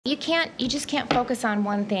You just can't focus on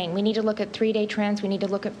one thing. We need to look at 3-day trends. We need to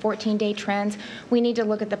look at 14-day trends. We need to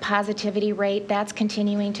look at the positivity rate. That's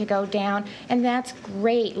continuing to go down, and that's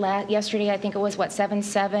great. Yesterday, I think it was,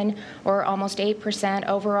 7.7 or almost 8%.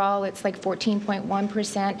 Overall, it's like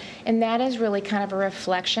 14.1%, and that is really kind of a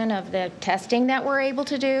reflection of the testing that we're able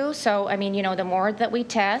to do. So, I mean, the more that we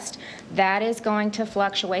test, that is going to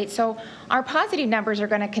fluctuate. So our positive numbers are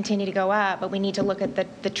going to continue to go up, but we need to look at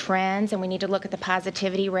the trends, and we need to look at the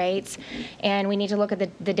positivity rates, and we need to look at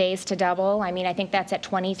the days to double. I mean, I think that's at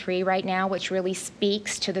 23 right now, which really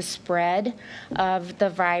speaks to the spread of the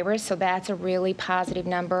virus. So that's a really positive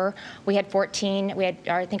number. We had 14.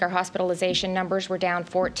 I think our hospitalization numbers were down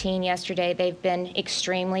 14 yesterday. They've been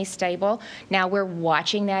extremely stable. Now we're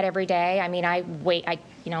watching that every day. I mean,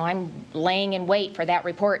 I'm laying in wait for that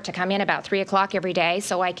report to come in about 3 o'clock every day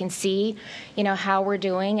so I can see, how we're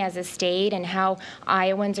doing as a state and how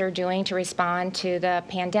Iowans are doing to respond to the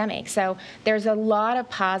pandemic. So there's a lot of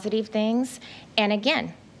positive things. And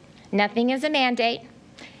again, nothing is a mandate.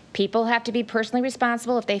 People have to be personally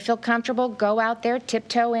responsible. If they feel comfortable, go out there,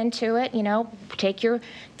 tiptoe into it, take your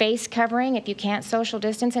face covering if you can't social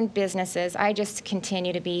distance, and businesses. I just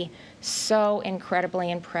continue to be so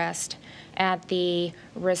incredibly impressed at the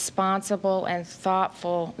responsible and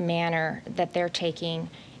thoughtful manner that they're taking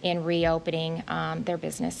in reopening their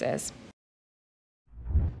businesses.